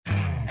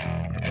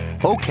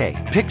Okay,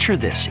 picture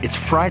this. It's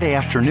Friday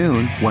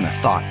afternoon when a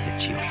thought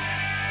hits you.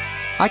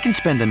 I can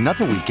spend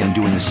another weekend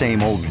doing the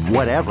same old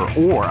whatever,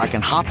 or I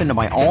can hop into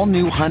my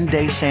all-new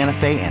Hyundai Santa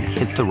Fe and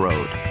hit the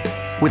road.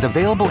 With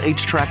available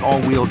H-Track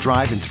all-wheel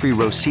drive and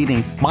 3-row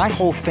seating, my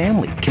whole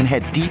family can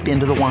head deep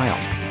into the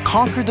wild.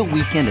 Conquer the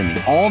weekend in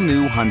the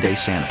all-new Hyundai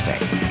Santa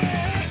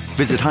Fe.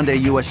 Visit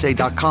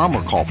HyundaiUSA.com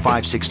or call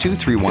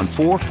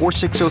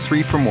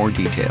 562-314-4603 for more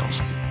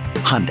details.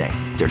 Hyundai,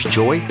 there's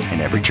joy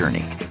in every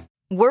journey.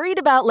 Worried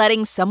about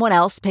letting someone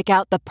else pick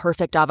out the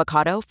perfect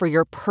avocado for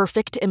your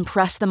perfect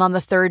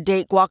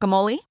impress-them-on-the-third-date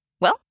guacamole?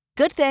 Well,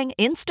 good thing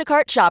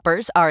Instacart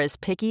shoppers are as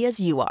picky as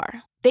you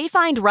are. They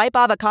find ripe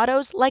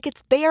avocados like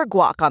it's their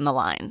guac on the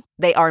line.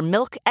 They are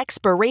milk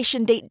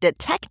expiration date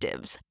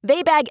detectives.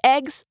 They bag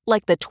eggs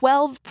like the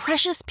 12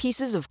 precious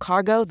pieces of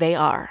cargo they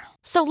are.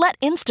 So let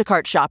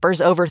Instacart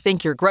shoppers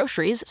overthink your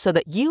groceries so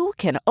that you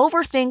can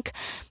overthink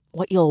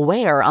what you'll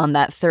wear on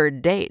that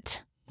third date.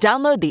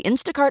 Download the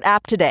Instacart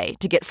app today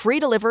to get free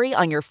delivery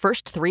on your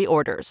first 3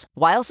 orders,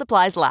 while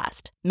supplies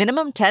last.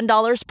 Minimum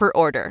 $10 per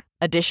order.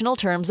 Additional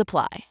terms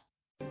apply.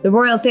 The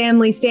royal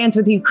family stands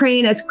with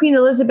Ukraine as Queen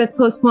Elizabeth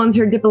postpones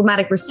her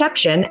diplomatic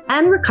reception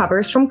and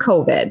recovers from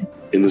COVID.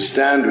 In the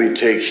stand we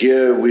take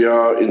here, we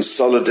are in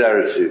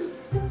solidarity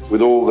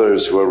with all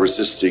those who are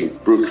resisting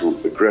brutal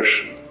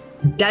aggression.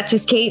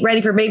 Duchess Kate ready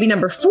for baby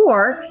number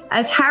 4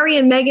 as Harry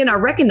and Meghan are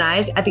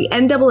recognized at the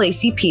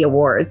NAACP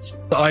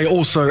Awards. I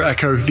also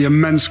echo the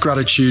immense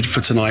gratitude for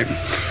tonight,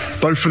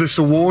 both for this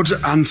award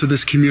and to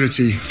this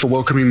community for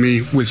welcoming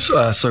me with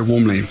so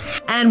warmly.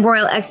 And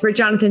royal expert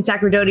Jonathan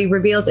Sacerdoti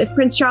reveals if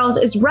Prince Charles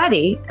is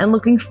ready and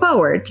looking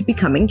forward to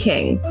becoming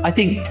king. I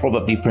think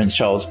probably Prince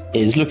Charles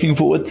is looking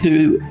forward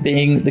to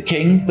being the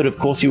king, but of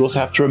course you also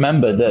have to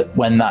remember that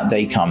when that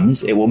day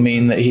comes, it will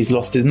mean that he's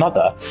lost his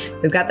mother.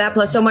 We've got that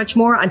plus so much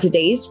more on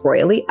today's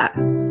Royally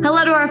Us.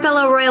 Hello to our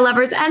fellow royal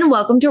lovers and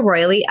welcome to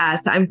Royally Us.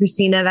 I'm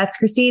Christina, that's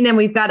Christine, and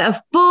we've got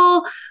a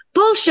full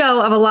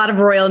show of a lot of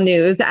royal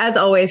news. As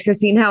always,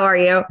 Christine, how are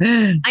you?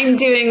 I'm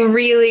doing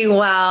really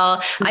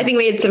well. I think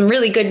we had some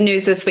really good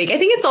news this week. I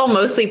think it's all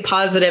mostly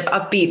positive,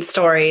 upbeat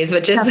stories,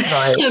 which is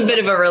a bit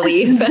of a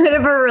relief. A bit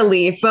of a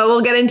relief, but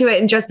we'll get into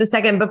it in just a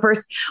second. But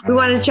first, we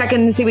wanted to check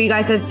in and see what you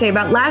guys had to say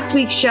about last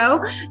week's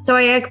show. So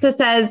Alexa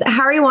says,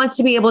 Harry wants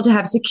to be able to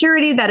have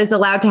security that is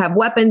allowed to have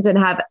weapons and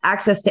have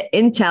access to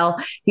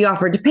intel. He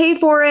offered to pay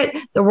for it.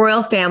 The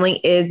royal family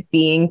is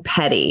being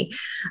petty.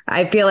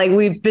 I feel like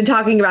we've been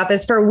talking about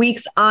this for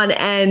weeks on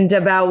end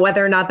about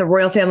whether or not the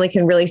royal family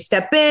can really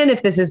step in,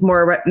 if this is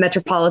more a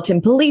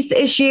metropolitan police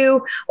issue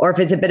or if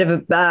it's a bit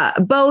of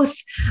both.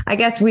 I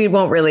guess we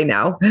won't really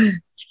know.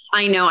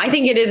 I know. I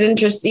think it is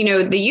interesting. You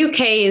know, the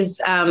UK's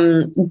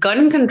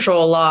gun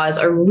control laws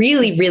are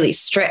really, really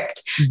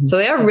strict. Mm-hmm. So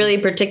they are really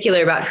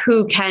particular about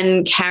who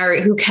can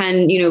carry, who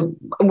can,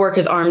 work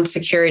as armed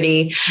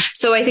security.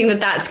 So I think that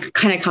that's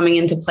kind of coming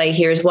into play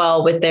here as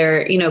well with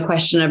their,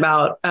 question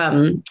about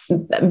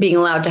being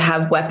allowed to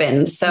have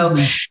weapons. So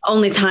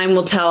only time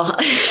will tell.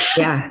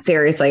 Yeah,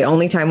 seriously.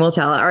 Only time will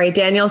tell. All right.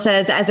 Daniel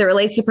says, as it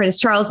relates to Prince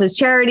Charles's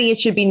charity, it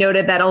should be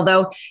noted that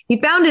although he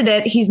founded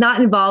it, he's not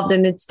involved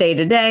in its day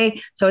to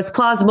day. So it's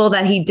plausible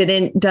that he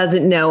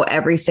doesn't know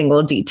every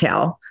single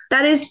detail.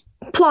 That is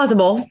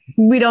plausible.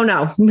 We don't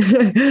know.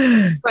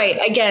 Right.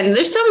 Again,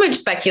 there's so much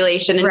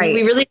speculation and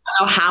we really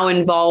don't know how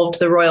involved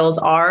the royals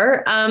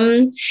are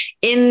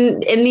in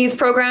these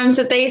programs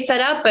that they set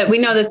up, but we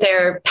know that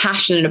they're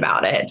passionate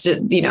about it,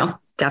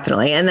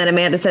 Definitely. And then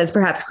Amanda says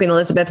perhaps Queen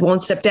Elizabeth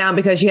won't step down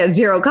because she has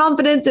zero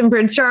confidence in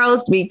Prince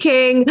Charles to be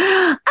king.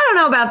 I don't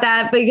know about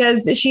that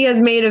because she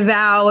has made a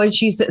vow and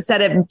she's said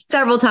it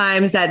several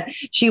times that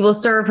she will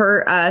serve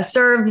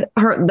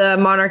the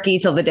monarchy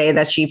till the day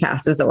that she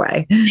passes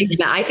away.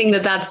 I think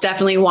that that's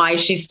definitely why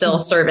she's still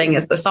serving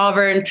as the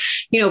sovereign.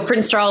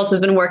 Prince Charles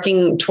has been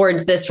working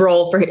towards this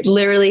role for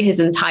literally his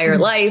entire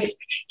life.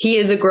 He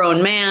is a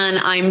grown man.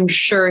 I'm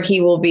sure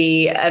he will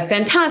be a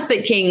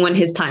fantastic king when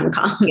his time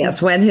comes.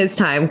 Yes, when his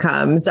time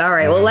comes. All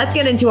right. Well, let's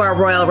get into our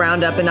royal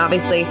roundup. And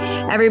obviously,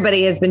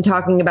 everybody has been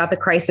talking about the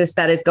crisis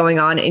that is going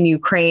on in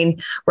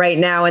Ukraine right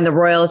now. And the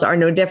royals are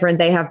no different.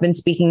 They have been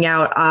speaking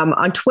out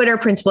on Twitter.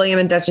 Prince William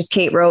and Duchess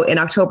Kate wrote, in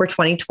October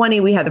 2020,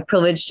 we had the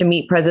privilege to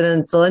meet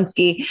President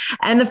Zelensky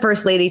and the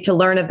First Lady to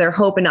learn of their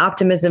hope and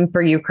optimism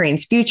for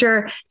Ukraine's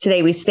future.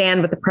 Today, we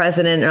stand with the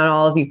president and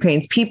all of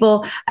Ukraine's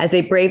people as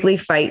they bravely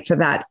fight for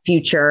that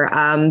future.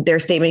 Their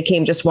statement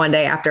came just one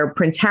day after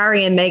Prince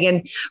Harry and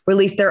Meghan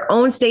released their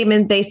own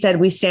statement. They said,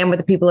 we stand with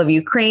the people of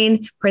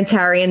Ukraine. Prince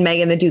Harry and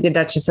Meghan, the Duke and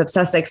Duchess of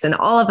Sussex, and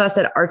all of us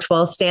at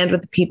Archewell stand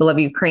with the people of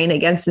Ukraine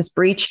against this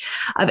breach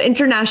of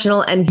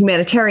international and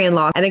humanitarian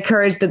law and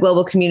encourage the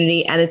global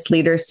community and its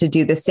leaders to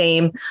do the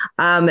same.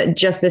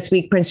 Just this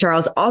week, Prince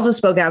Charles also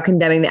spoke out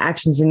condemning the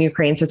actions in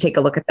Ukraine. So take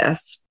a look at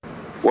this.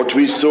 What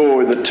we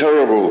saw in the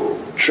terrible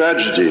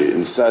tragedy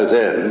in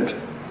Southend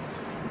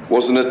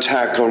was an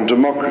attack on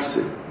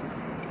democracy,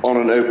 on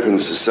an open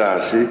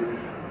society,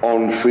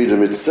 on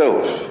freedom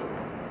itself.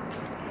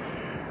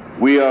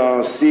 We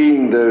are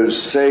seeing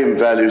those same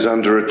values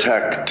under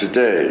attack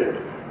today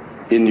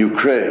in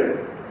Ukraine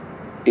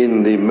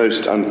in the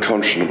most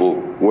unconscionable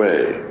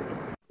way.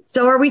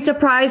 So are we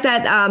surprised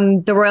that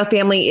the royal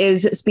family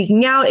is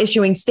speaking out,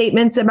 issuing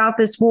statements about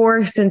this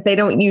war, since they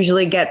don't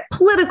usually get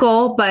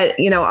political? But,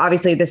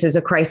 obviously this is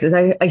a crisis,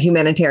 a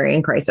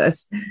humanitarian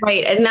crisis.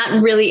 Right. And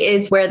that really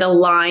is where the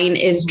line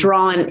is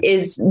drawn,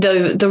 is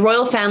the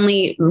royal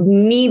family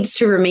needs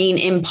to remain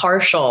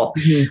impartial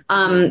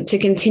to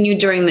continue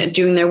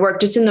doing their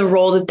work. Just in the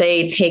role that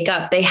they take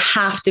up, they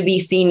have to be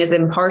seen as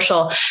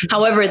impartial.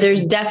 However,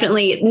 there's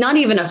definitely not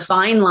even a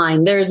fine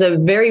line. There's a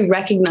very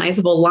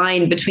recognizable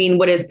line between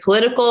what is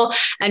political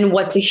and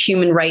what's a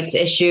human rights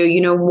issue.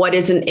 What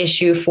is an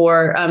issue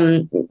for,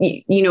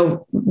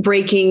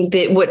 breaking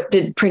what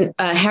did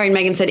Harry and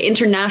Meghan said,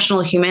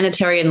 international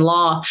humanitarian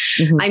law.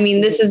 I mean,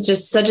 this is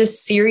just such a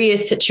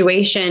serious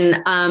situation.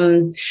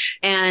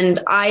 And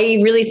I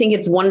really think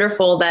it's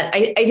wonderful that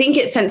I think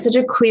it sent such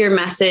a clear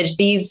message,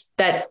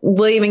 that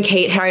William and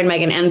Kate, Harry and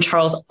Meghan, and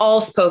Charles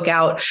all spoke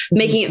out,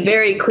 making it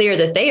very clear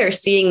that they are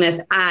seeing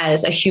this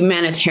as a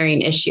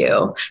humanitarian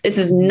issue. This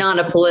is not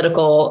a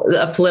political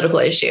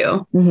issue.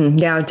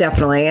 Yeah,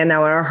 definitely. And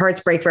now our hearts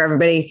break for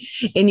everybody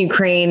in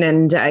Ukraine.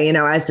 And,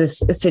 as this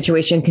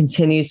situation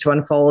continues to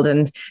unfold,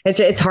 and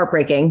it's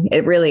heartbreaking.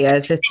 It really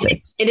is.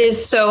 It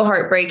is so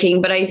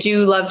heartbreaking, but I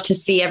do love to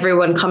see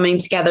everyone coming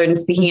together and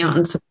speaking out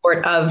in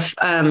support of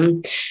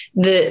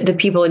the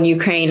people in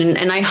Ukraine.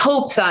 And I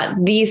hope that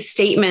these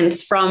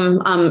statements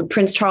from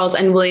Prince Charles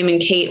and William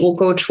and Kate will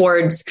go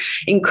towards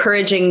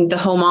encouraging the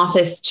Home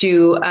Office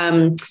to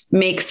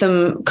make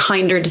some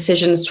kinder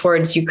decisions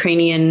towards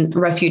Ukrainian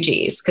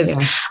refugees. Because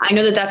I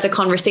know that that's a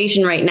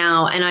conversation right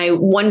now. And I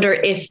wonder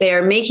if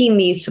they're making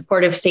these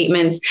supportive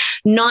statements,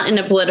 not in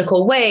a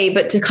political way,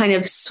 but to kind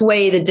of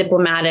sway the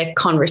diplomatic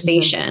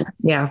conversation.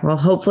 Yeah. Well,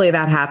 hopefully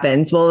that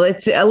happens. Well,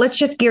 let's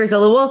shift gears a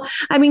little. Well,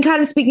 I mean,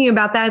 kind of speaking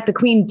about that, the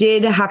Queen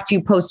did have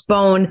to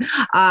postpone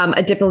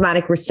a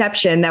diplomatic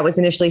reception that was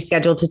initially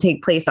scheduled to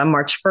take place on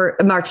March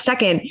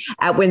 2nd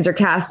at Windsor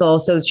Castle.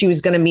 So she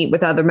was going to meet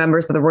with other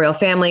members of the royal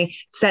family,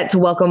 set to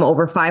welcome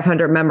over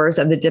 500 members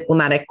of the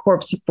diplomatic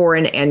corps for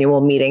an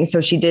annual meeting. So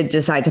she did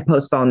decide to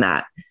postpone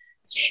that.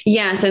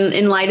 Yes. And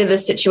in light of the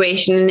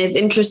situation, and it's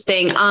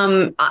interesting.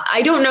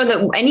 I don't know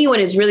that anyone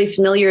is really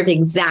familiar with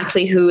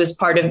exactly who is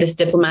part of this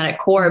diplomatic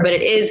corps, but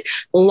it is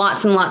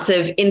lots and lots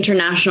of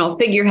international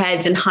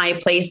figureheads in high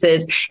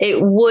places.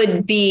 It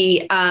would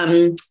be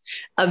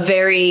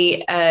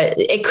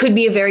it could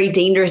be a very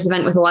dangerous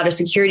event with a lot of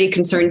security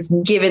concerns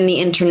given the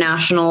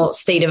international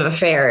state of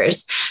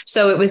affairs.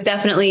 So it was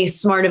definitely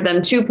smart of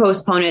them to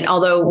postpone it.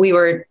 Although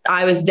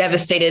I was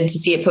devastated to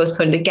see it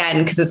postponed again,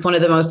 because it's one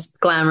of the most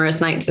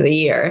glamorous nights of the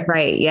year.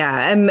 Right.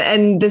 Yeah.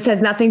 And this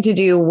has nothing to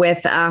do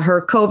with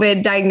her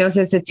COVID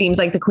diagnosis. It seems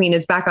like the Queen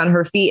is back on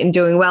her feet and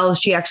doing well.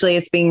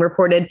 It's being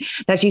reported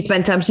that she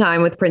spent some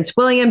time with Prince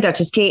William,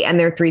 Duchess Kate, and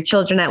their 3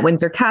 children at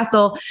Windsor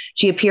Castle.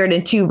 She appeared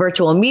in 2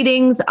 virtual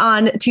meetings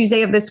on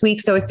Tuesday of this week.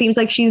 So it seems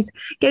like she's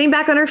getting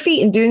back on her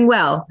feet and doing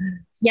well.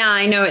 Yeah,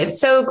 I know.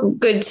 It's so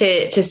good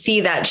to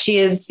see that she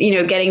is,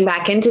 getting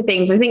back into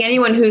things. I think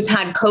anyone who's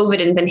had COVID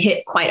and been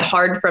hit quite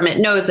hard from it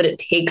knows that it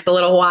takes a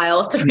little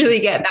while to really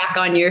get back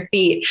on your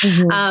feet.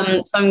 So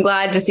I'm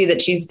glad to see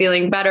that she's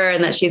feeling better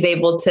and that she's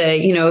able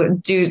to,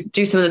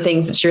 do some of the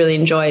things that she really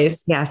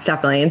enjoys. Yes,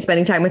 definitely. And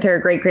spending time with her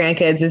great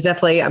grandkids is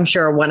definitely, I'm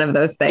sure, one of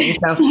those things.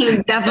 So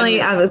definitely,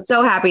 I was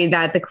so happy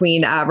that the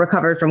Queen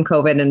recovered from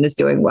COVID and is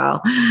doing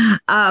well.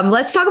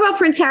 Let's talk about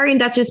Prince Harry and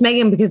Duchess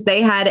Meghan, because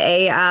they had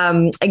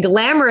a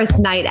glamorous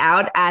night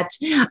out at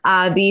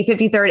the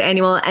 53rd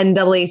annual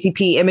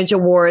NAACP Image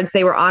Awards.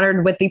 They were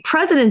honored with the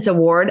President's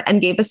Award and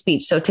gave a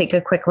speech. So take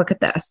a quick look at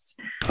this.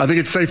 I think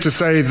it's safe to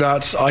say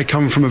that I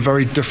come from a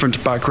very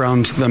different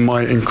background than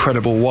my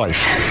incredible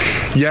wife.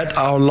 Yet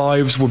our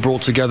lives were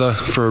brought together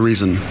for a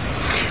reason.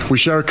 We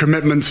share a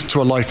commitment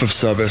to a life of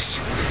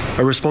service,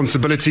 a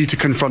responsibility to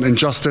confront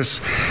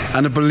injustice,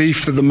 and a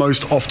belief that the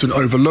most often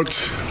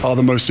overlooked are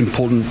the most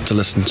important to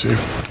listen to.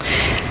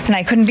 And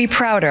I couldn't be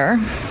prouder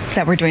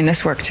that we're doing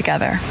this work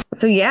together.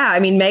 So yeah, I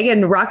mean,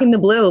 Meghan rocking the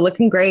blue,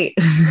 looking great.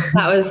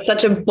 That was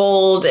such a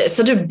bold,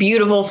 such a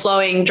beautiful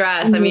flowing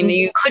dress. I mean,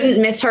 you couldn't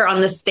miss her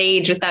on the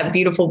stage with that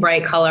beautiful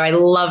bright color. I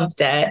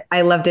loved it.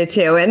 I loved it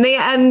too. And they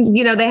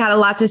had a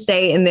lot to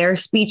say in their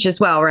speech as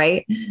well,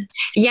 right?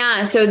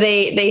 Yeah. So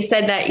they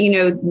said that,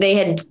 they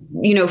had,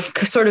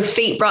 sort of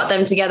fate brought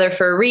them together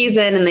for a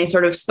reason. And they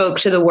sort of spoke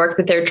to the work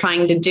that they're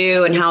trying to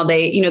do and how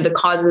they, the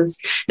causes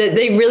that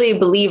they really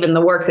believe in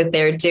the work that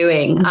they're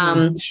doing.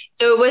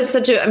 So it was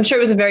I'm sure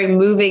it was a very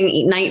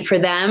moving night for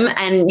them.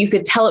 And you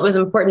could tell it was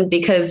important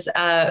because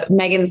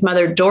Meghan's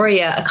mother,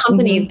 Doria,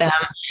 accompanied them.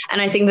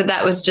 And I think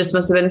that must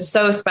have been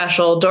so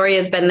special.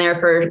 Doria's been there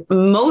for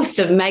most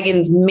of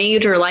Meghan's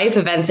major life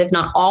events, if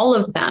not all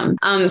of them.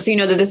 So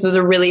that this was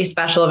a really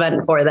special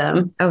event for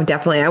them. Oh,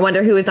 definitely. I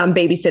wonder who was on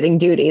babysitting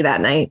duty that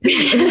night. With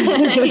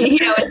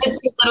the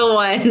 2 little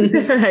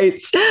ones.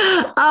 Right.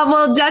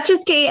 Well,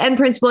 Duchess Kate and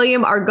Prince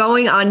William are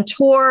going on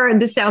tour.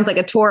 This sounds like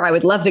a tour I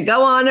would love to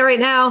go on right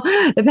now.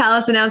 The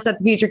palace announced that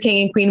the future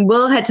king and queen Queen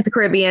will head to the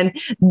Caribbean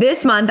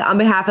this month on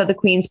behalf of the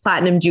Queen's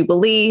Platinum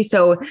Jubilee.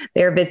 So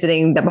they're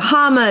visiting the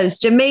Bahamas,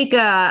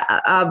 Jamaica,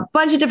 a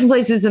bunch of different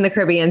places in the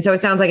Caribbean. So it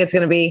sounds like it's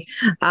going to be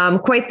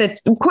quite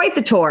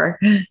the tour.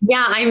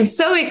 Yeah, I'm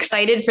so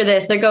excited for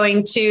this. They're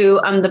going to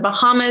the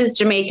Bahamas,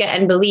 Jamaica,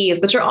 and Belize,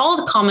 which are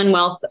all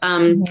Commonwealth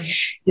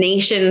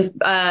nations.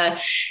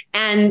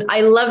 And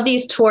I love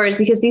these tours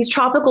because these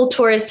tropical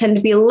tours tend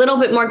to be a little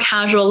bit more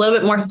casual, a little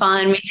bit more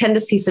fun. We tend to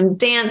see some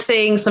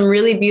dancing, some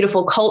really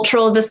beautiful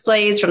cultural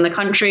displays from the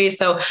country.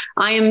 So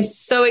I am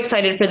so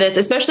excited for this,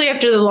 especially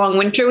after the long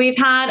winter we've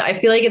had. I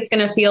feel like it's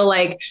going to feel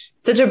like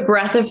such a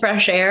breath of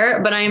fresh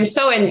air, but I am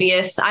so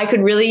envious. I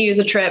could really use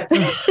a trip to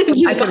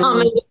the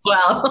Bahamas as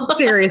well.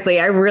 Seriously,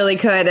 I really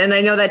could. And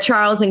I know that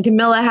Charles and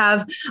Camilla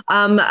have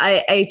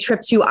a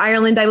trip to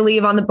Ireland, I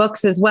believe, on the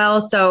books as well.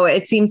 So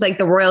it seems like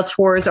the royal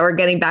tours are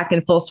getting back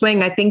in full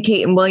swing. I think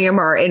Kate and William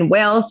are in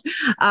Wales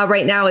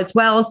right now as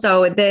well.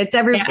 So it's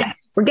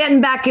we're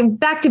getting back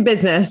to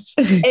business.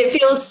 It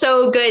feels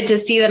so good to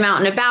see them out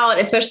and about,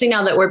 especially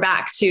now that we're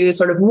back to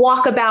sort of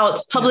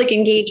walkabouts, public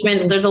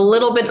engagements. There's a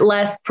little bit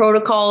less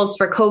protocols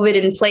for COVID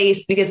in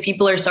place because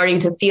people are starting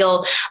to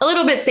feel a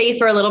little bit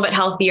safer, a little bit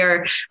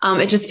healthier.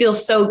 It just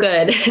feels so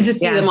good to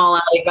see them all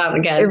out and about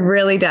again. It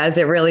really does.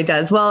 It really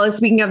does. Well,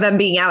 speaking of them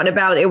being out and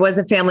about, it was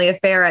a family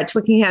affair at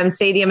Twickenham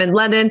Stadium in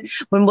London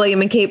when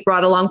William and Kate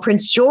brought along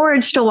Prince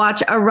George to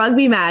watch a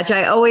rugby match.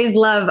 I always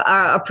love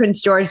a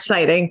Prince George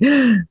sighting.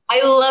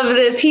 I love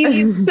this.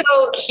 He's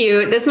so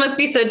cute. This must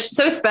be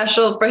so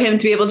special for him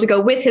to be able to go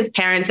with his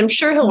parents. I'm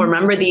sure he'll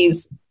remember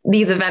these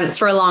events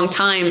for a long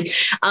time.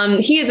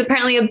 He is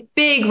apparently a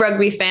big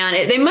rugby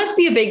fan. They must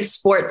be a big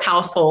sports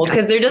household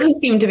because there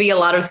doesn't seem to be a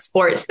lot of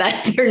sports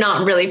that they're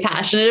not really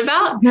passionate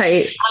about.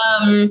 Right.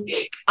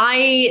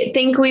 I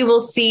think we will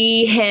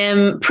see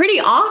him pretty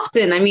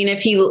often. I mean,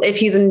 if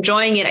he's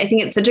enjoying it, I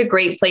think it's such a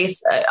great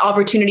place,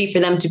 opportunity for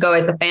them to go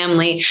as a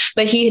family.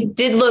 But he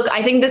did look,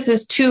 I think this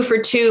is 2 for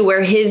 2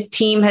 where his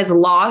team has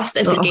lost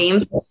at the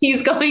games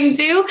he's going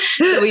to.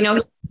 So we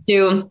know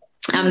to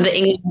the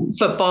England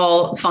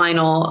football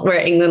final where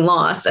England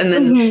lost. And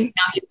then now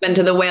he's been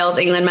to the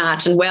Wales-England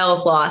match and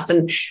Wales lost.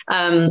 And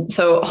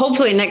so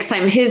hopefully next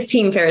time his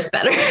team fares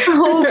better.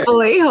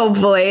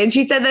 Hopefully. And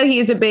she said that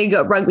he's a big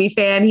rugby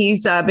fan.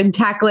 He's been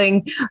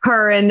tackling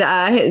her and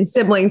his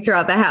siblings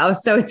throughout the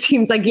house. So it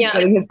seems like he's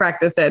getting his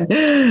practice in.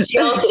 She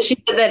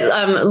said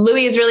that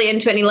Louis is really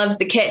into it and he loves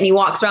the kit and he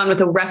walks around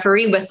with a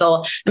referee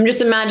whistle. I'm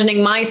just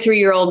imagining my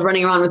 3-year-old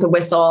running around with a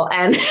whistle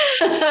and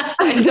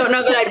I don't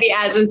know that I'd be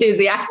as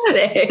enthusiastic.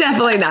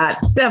 Definitely not.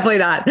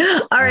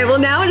 All right. Well,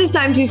 now it is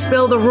time to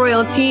spill the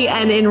royal tea.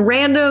 And in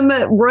random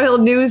royal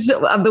news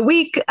of the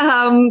week,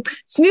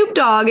 Snoop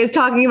Dogg is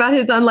talking about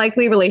his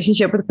unlikely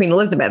relationship with Queen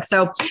Elizabeth.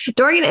 So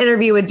during an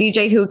interview with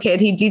DJ Who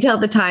Kid, he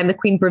detailed the time the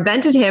Queen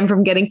prevented him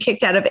from getting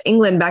kicked out of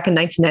England back in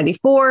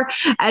 1994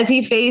 as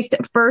he faced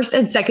 1st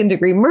and 2nd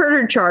degree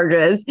murder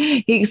charges.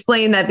 He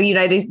explained that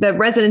the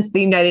residents of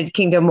the United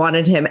Kingdom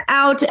wanted him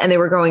out and they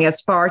were going as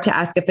far to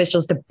ask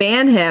officials to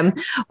ban him.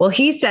 Well,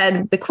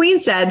 the Queen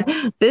said,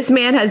 "This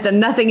man has done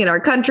nothing in our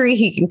country.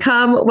 He can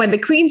come. When the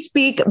Queen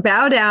speak,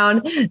 bow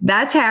down."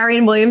 That's Harry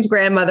and William's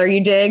grandmother.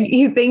 You dig?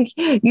 You think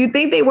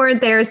they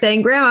weren't there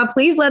saying, "Grandma,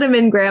 please let him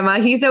in,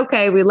 Grandma. He's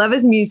okay. We love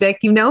his music.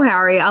 You know,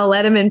 Harry, I'll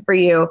let him in for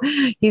you.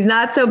 He's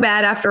not so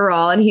bad after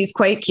all. And he's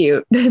quite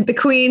cute." The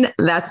Queen,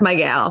 that's my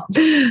gal.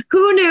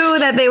 Who knew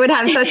that they would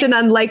have such an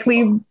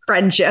unlikely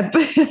friendship?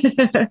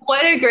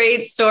 What a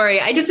great story.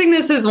 I just think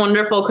this is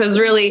wonderful because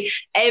really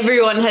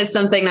everyone has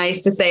something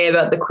nice to say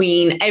about the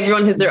Queen.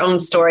 Everyone has their own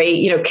story,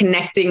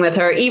 connecting with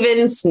her,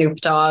 even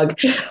Snoop Dogg.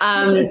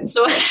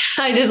 So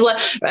I just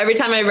every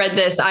time I read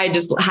this, I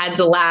just had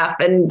to laugh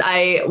and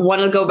I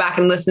want to go back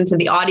and listen to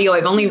the audio.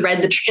 I've only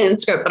read the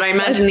transcript, but I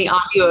imagine the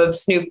audio of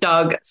Snoop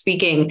Dogg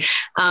speaking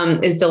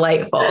is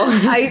delightful.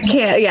 I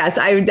can't. Yes,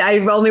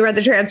 I've only read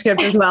the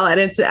transcript as well, and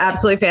it's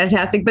absolutely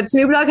fantastic. But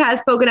Snoop Dogg has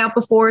spoken out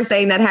before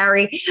saying that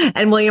Harry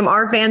and William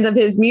are fans of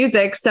his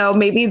music. So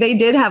maybe they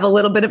did have a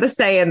little bit of a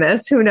say in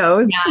this. Who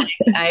knows? Yeah,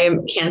 I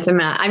can't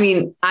imagine. I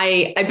mean,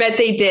 I bet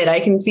they did. I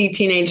can see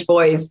teenage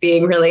boys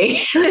being really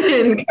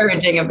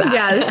encouraging of that.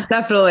 Yes,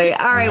 definitely.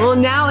 All right. Well,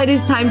 now it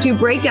is time to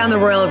break down the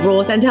royal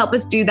rules. And to help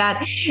us do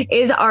that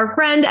is our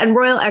friend and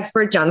royal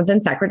expert, Jonathan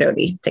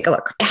Sacerdoti. Take a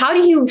look. How do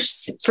you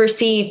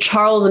foresee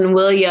Charles and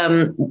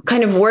William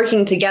kind of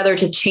working together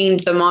to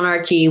change the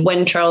monarchy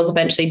when Charles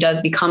eventually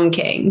does become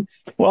king?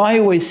 Well, I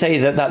always say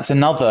that that's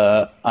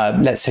another,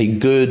 let's say,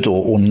 good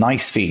or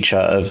nice feature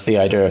of the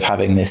idea of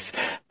having this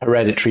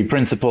hereditary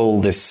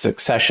principle, this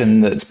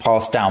succession that's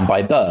passed down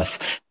by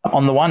birth.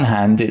 On the one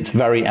hand, it's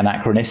very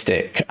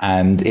anachronistic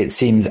and it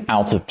seems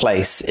out of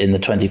place in the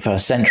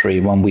 21st century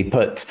when we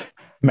put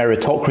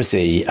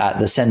meritocracy at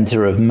the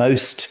center of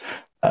most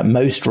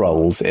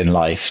roles in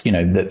life,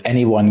 that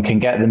anyone can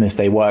get them if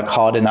they work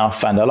hard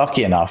enough and are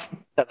lucky enough.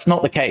 That's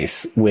not the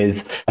case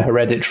with a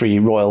hereditary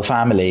royal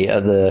family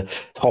at the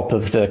top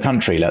of the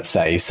country, let's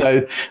say.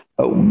 So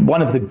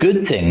one of the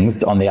good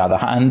things, on the other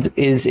hand,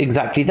 is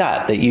exactly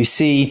that you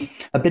see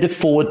a bit of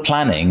forward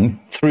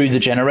planning through the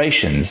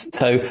generations.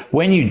 So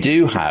when you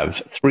do have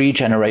 3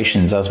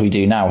 generations, as we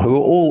do now, who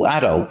are all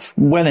adults,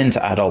 well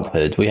into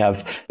adulthood, we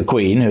have the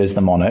Queen, who is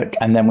the monarch,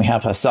 and then we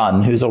have her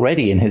son, who's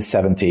already in his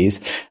 70s,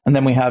 and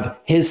then we have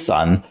his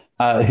son,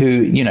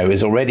 who,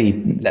 is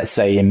already, let's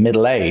say, in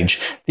middle age.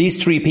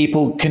 These 3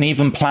 people can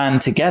even plan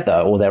together,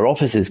 or their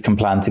offices can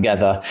plan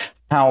together,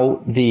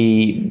 how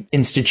the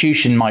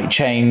institution might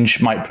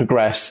change, might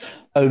progress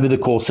over the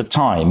course of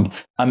time.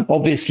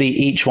 Obviously,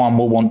 each one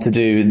will want to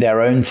do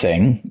their own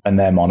thing when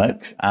they're monarch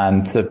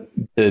and to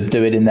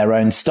do it in their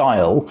own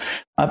style.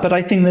 But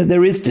I think that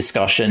there is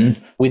discussion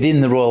within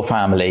the royal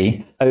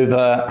family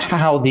over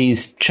how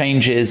these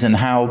changes and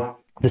how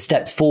the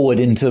steps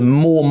forward into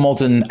more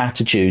modern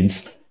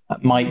attitudes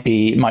might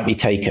be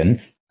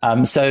taken.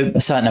 So a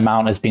certain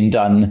amount has been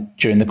done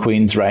during the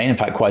Queen's reign, in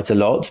fact, quite a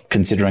lot,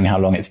 considering how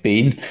long it's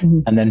been. Mm-hmm.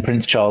 And then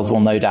Prince Charles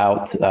will no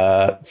doubt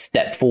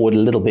step forward a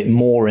little bit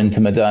more into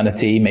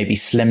modernity, maybe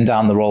slim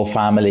down the royal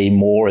family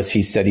more, as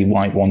he said he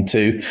might want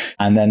to.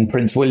 And then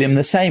Prince William,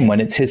 the same, when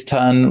it's his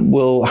turn,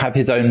 will have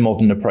his own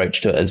modern approach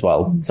to it as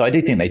well. So I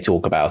do think they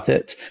talk about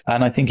it.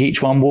 And I think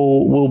each one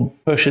will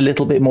push a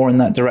little bit more in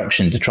that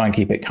direction to try and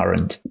keep it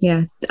current.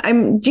 Yeah.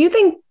 Do you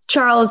think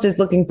Charles is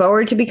looking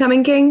forward to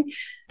becoming king?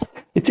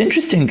 It's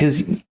interesting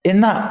because in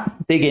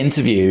that big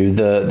interview,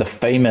 the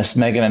famous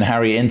Meghan and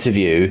Harry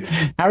interview,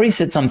 Harry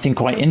said something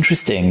quite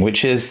interesting,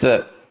 which is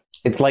that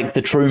it's like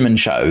the Truman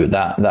Show,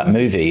 that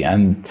movie,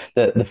 and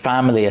that the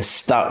family are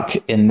stuck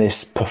in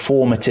this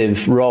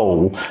performative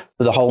role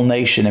for the whole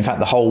nation, in fact,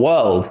 the whole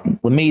world,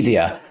 the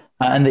media,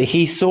 and that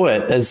he saw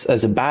it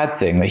as a bad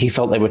thing, that he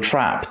felt they were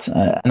trapped.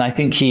 And I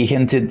think he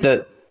hinted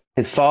that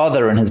his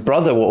father and his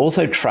brother were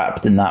also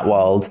trapped in that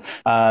world.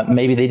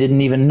 Maybe they didn't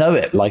even know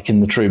it, like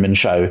in the Truman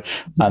Show.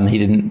 He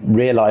didn't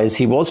realize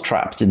he was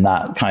trapped in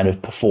that kind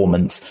of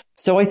performance.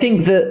 So I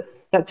think that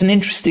that's an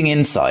interesting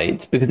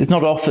insight, because it's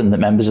not often that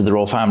members of the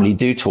royal family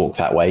do talk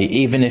that way,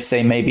 even if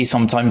they maybe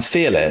sometimes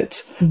feel it.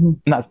 Mm-hmm.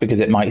 And that's because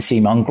it might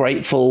seem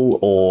ungrateful,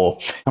 or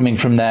coming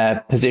from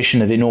their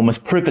position of enormous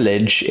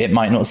privilege, it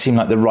might not seem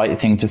like the right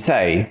thing to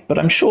say. But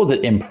I'm sure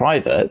that in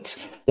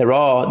private, there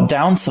are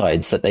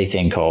downsides that they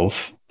think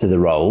of to the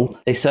role.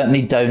 They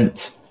certainly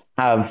don't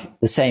have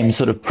the same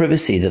sort of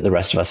privacy that the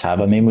rest of us have.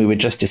 I mean, we were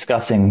just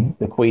discussing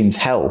the Queen's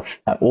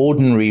health.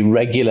 Ordinary,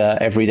 regular,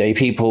 everyday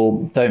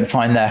people don't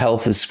find their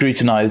health as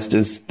scrutinized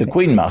as the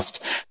Queen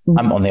must.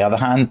 On the other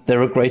hand,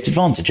 there are great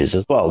advantages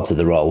as well to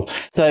the role.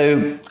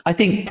 So I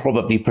think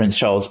probably Prince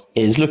Charles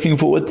is looking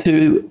forward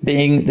to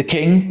being the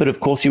king. But of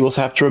course, you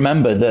also have to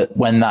remember that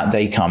when that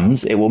day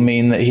comes, it will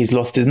mean that he's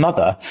lost his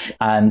mother.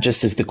 And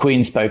just as the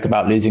Queen spoke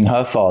about losing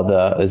her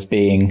father as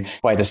being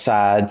quite a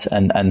sad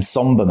and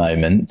somber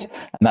moment,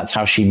 and that's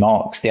how she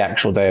marks the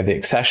actual day of the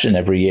accession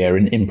every year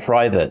in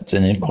private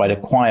and in quite a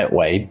quiet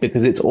way,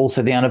 because it's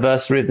also the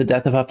anniversary of the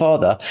death of her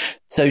father.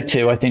 So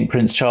too, I think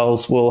Prince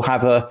Charles will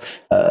have a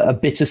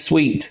bittersweet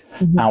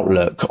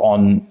outlook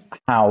on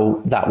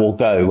how that will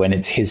go when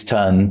it's his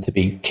turn to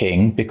be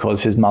king,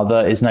 because his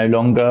mother is no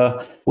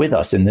longer with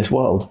us in this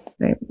world.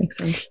 Right, makes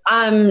sense.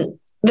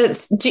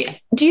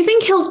 Do you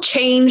think he'll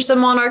change the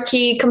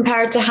monarchy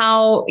compared to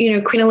how,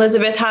 Queen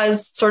Elizabeth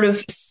has sort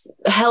of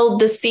held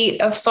the seat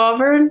of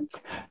sovereign?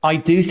 I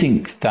do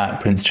think that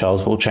Prince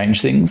Charles will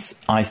change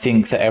things. I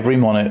think that every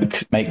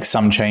monarch makes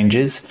some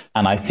changes.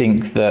 And I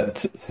think that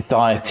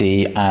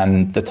society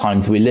and the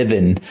times we live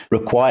in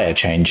require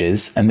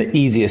changes. And the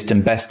easiest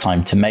and best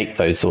time to make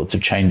those sorts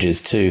of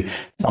changes to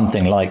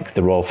something like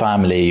the royal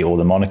family or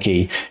the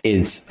monarchy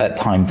is at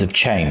times of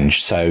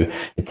change. So in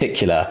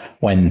particular,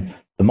 when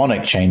the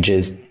monarch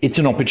changes, it's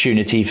an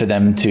opportunity for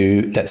them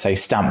to, let's say,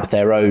 stamp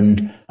their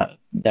own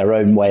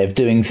way of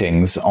doing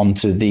things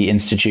onto the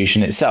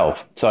institution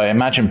itself. So I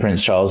imagine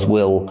Prince Charles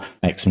will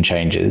make some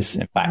changes.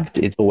 In fact,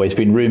 it's always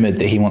been rumored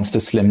that he wants to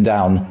slim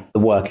down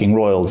the working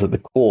royals at the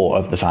core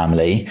of the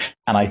family.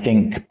 And I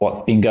think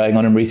what's been going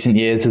on in recent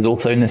years has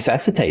also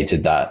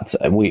necessitated that.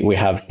 We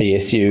have the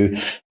issue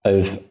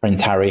of Prince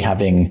Harry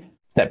having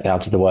stepped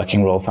out of the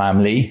working royal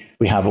family.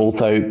 We have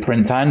also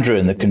Prince Andrew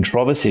and the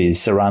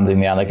controversies surrounding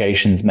the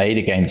allegations made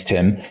against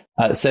him.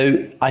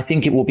 So I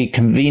think it will be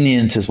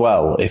convenient as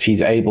well if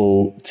he's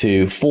able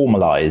to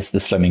formalize the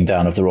slimming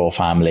down of the royal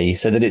family,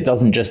 so that it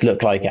doesn't just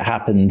look like it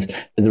happened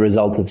as a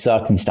result of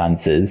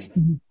circumstances,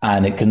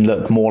 and it can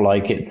look more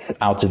like it's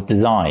out of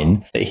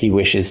design, that he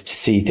wishes to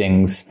see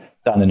things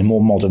done in a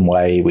more modern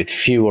way, with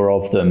fewer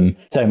of them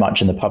so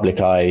much in the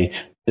public eye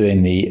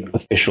doing the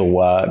official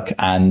work,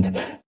 and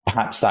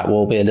perhaps that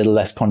will be a little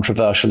less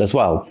controversial as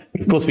well.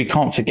 But of course, we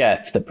can't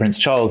forget that Prince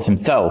Charles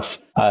himself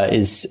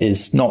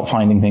is not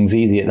finding things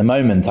easy at the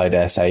moment, I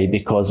dare say,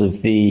 because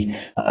of the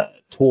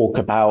talk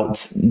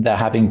about there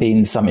having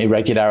been some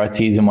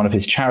irregularities in one of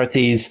his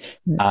charities.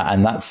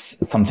 And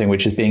that's something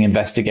which is being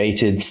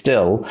investigated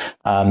still,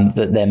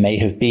 that there may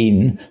have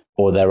been,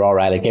 or there are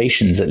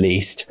allegations at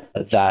least,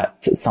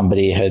 that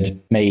somebody had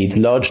made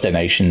large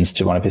donations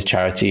to one of his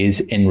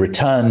charities in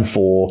return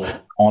for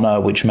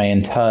honour, which may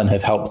in turn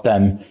have helped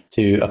them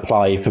to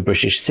apply for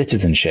British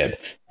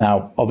citizenship.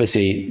 Now,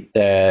 obviously,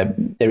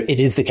 it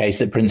is the case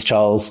that Prince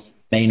Charles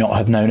may not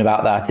have known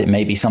about that. It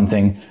may be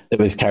something that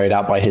was carried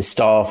out by his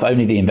staff.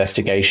 Only the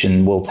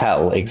investigation will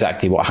tell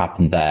exactly what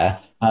happened there.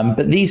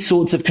 But these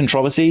sorts of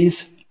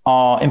controversies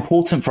are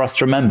important for us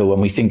to remember when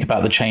we think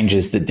about the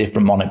changes that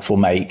different monarchs will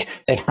make.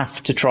 They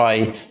have to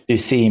try to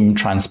seem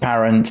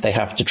transparent. They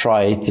have to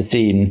try to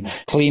seem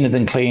cleaner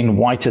than clean,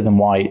 whiter than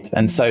white.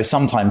 And so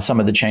sometimes some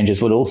of the changes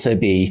will also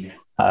be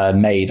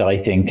made, I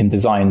think, and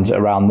designed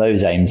around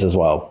those aims as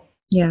well.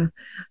 Yeah.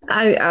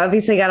 I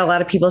obviously got a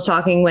lot of people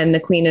talking when the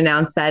Queen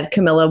announced that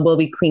Camilla will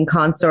be Queen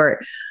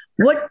Consort.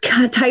 What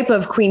type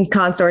of Queen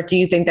Consort do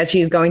you think that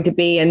she's going to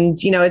be? And,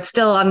 it's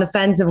still on the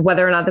fence of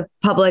whether or not the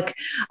public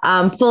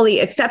fully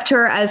accept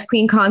her as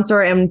Queen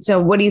Consort. And so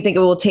what do you think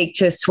it will take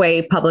to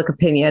sway public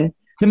opinion?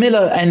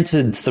 Camilla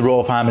entered the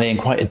royal family in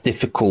quite a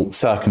difficult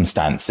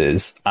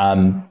circumstances.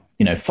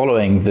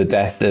 Following the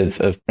death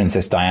of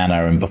Princess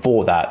Diana, and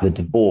before that, the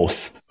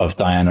divorce of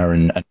Diana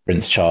and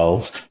Prince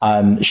Charles,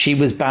 she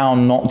was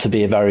bound not to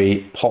be a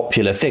very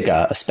popular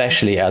figure,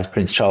 especially as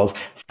Prince Charles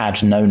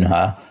had known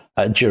her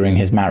during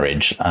his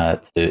marriage,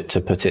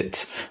 to put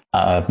it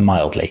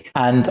mildly.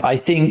 And I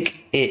think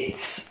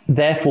it's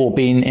therefore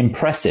been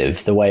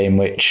impressive the way in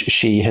which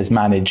she has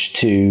managed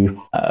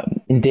to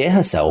endear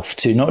herself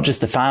to not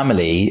just the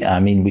family. I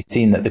mean, we've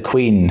seen that the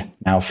Queen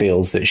now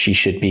feels that she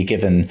should be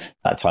given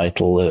that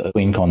title,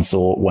 Queen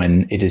Consort,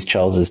 when it is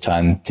Charles's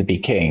turn to be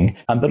king,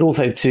 but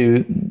also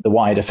to the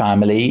wider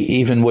family.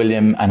 Even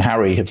William and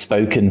Harry have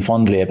spoken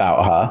fondly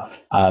about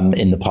her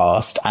in the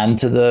past, and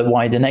to the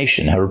wider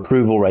nation. Her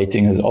approval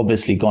rating has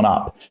obviously gone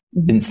up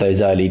since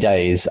those early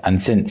days,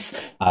 and since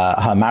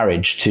her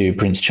marriage to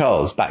Prince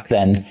Charles. Back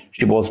then,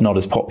 she was not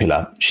as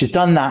popular. She's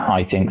done that,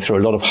 I think, through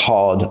a lot of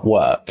hard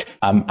work,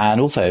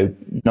 and also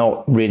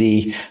not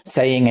really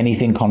saying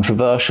anything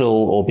controversial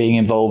or being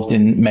involved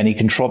in many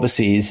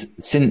controversies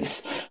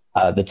since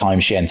the time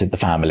she entered the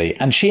family.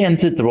 And she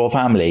entered the royal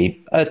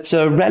family at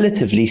a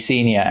relatively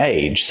senior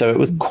age. So it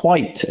was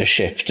quite a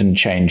shift and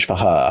change for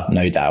her,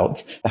 no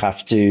doubt, to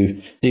have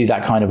to do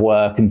that kind of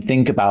work and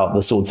think about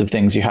the sorts of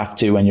things you have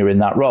to when you're in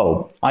that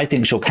role. I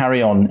think she'll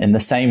carry on in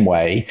the same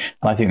way.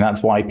 And I think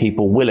that's why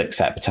people will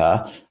accept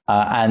her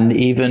and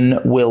even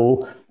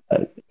will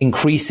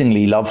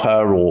increasingly love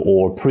her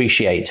or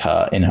appreciate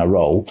her in her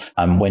role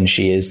when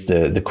she is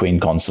the Queen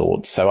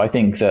Consort. So I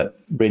think that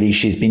really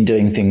she's been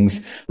doing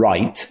things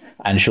right,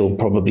 and she'll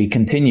probably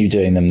continue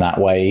doing them that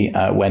way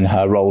when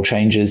her role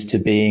changes to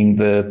being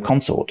the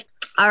consort.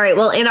 All right.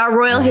 Well, in our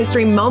royal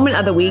history moment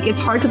of the week, it's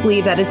hard to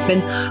believe that it's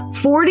been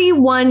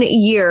 41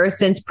 years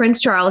since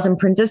Prince Charles and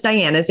Princess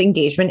Diana's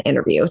engagement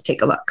interview.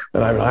 Take a look.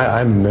 And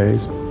I'm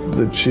amazed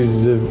that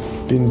she's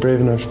been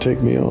brave enough to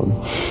take me on.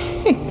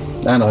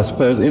 And I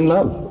suppose in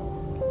love.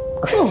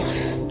 Of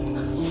course.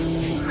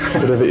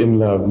 Whatever in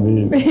love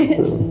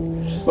means.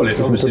 Well, it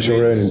obviously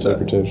your own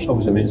interpretation.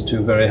 Obviously means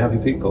two very happy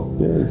people.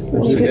 Yes.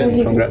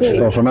 Congratulations.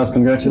 Well, from us,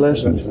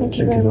 congratulations. Thank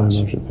you very much.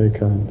 Very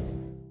kind.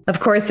 Of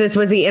course, this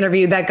was the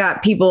interview that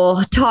got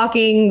people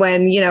talking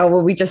when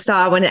we just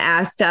saw when it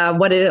asked,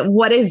 what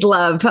is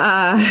love?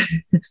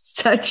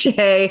 Such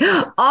a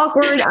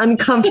awkward,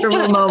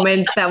 uncomfortable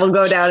moment that will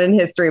go down in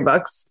history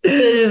books. It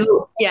is,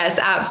 yes,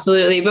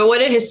 absolutely. But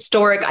what a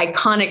historic,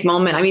 iconic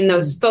moment. I mean,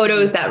 those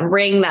photos, that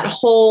ring, that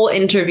whole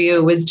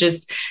interview is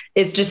just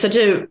such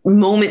a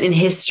moment in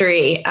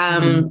history.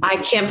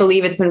 I can't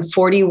believe it's been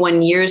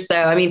 41 years,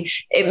 though. I mean,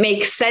 it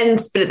makes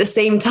sense, but at the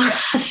same time,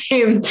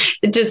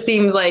 it just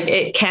seems like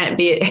it can't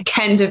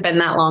have been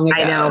that long ago.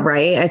 I know,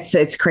 right?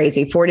 It's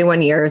crazy.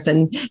 41 years.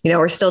 And,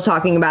 we're still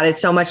talking about it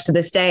so much to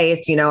this day.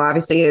 It's,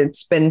 obviously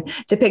it's been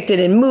depicted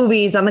in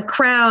movies, on The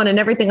Crown and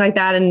everything like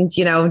that. And,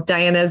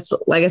 Diana's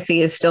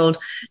legacy is still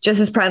just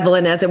as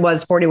prevalent as it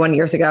was 41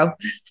 years ago.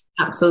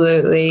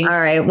 Absolutely. All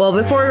right. Well,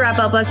 before we wrap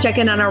up, let's check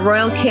in on our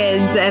royal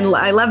kids. And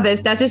I love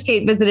this. Duchess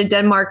Kate visited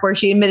Denmark, where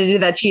she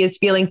admitted that she is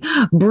feeling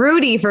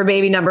broody for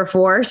baby number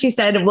 4. She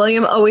said,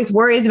 William always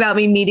worries about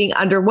me meeting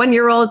under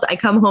 1-year-olds. I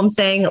come home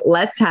saying,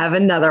 let's have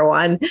another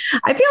one.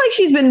 I feel like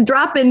she's been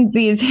dropping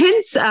these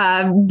hints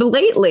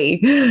lately.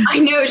 I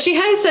know. She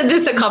has said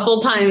this a couple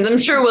times. I'm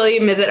sure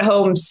William is at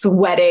home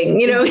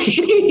sweating,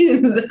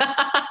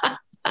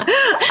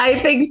 I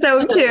think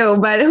so too,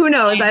 but who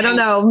knows? I don't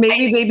know.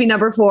 Maybe baby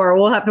number 4.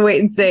 We'll have to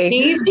wait and see.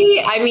 Maybe.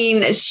 I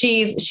mean,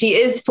 she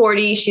is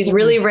 40. She's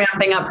really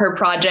ramping up her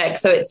project,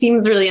 so it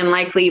seems really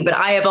unlikely. But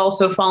I have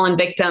also fallen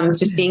victim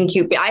to seeing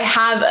cute. I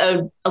have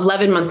a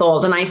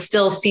 11-month-old, and I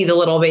still see the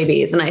little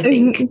babies, and I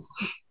think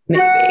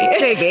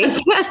Maybe.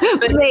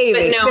 but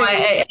no,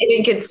 I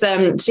think it's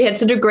she had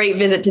such a great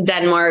visit to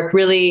Denmark.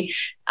 Really,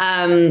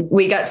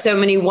 we got so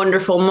many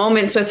wonderful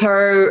moments with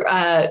her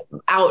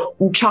out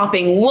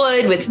chopping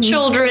wood with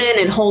children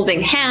and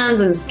holding hands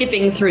and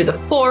skipping through the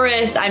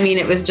forest. I mean,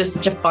 it was just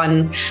such a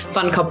fun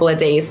couple of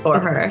days for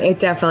her. It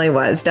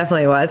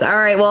definitely was. All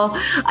right. Well,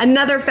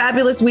 another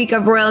fabulous week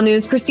of royal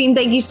news. Christine,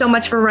 thank you so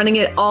much for running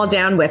it all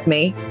down with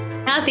me.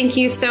 Thank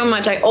you so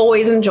much. I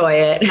always enjoy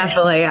it.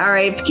 Definitely. All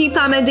right. Keep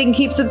commenting,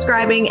 keep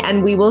subscribing,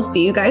 and we will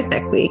see you guys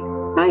next week.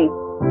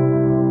 Bye.